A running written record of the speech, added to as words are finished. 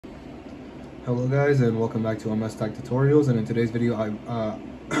Hello guys, and welcome back to MS Tech Tutorials. And in today's video I'm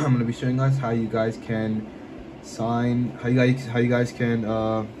going to be showing us how you guys can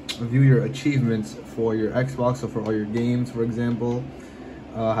view your achievements for your Xbox. So for all your games, for example,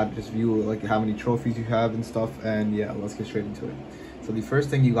 how to just view like how many trophies you have and stuff. And yeah, let's get straight into it. So the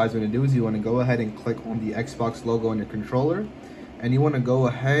first thing you guys want to do is you want to go ahead and click on the Xbox logo on your controller, and you want to go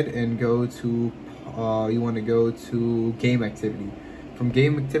ahead and go to game activity. From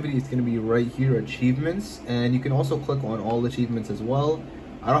game activity, it's going to be right here, achievements, and you can also click on all achievements as well.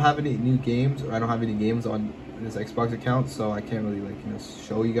 I don't have any new games, or I don't have any games on this Xbox account, so I can't really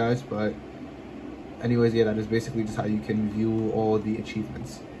show you guys. But anyways, yeah, that is basically just how you can view all the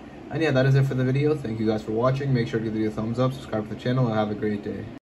achievements. And yeah, that is it for the video. Thank you guys for watching. Make sure to give the video a thumbs up, subscribe to the channel, and have a great day.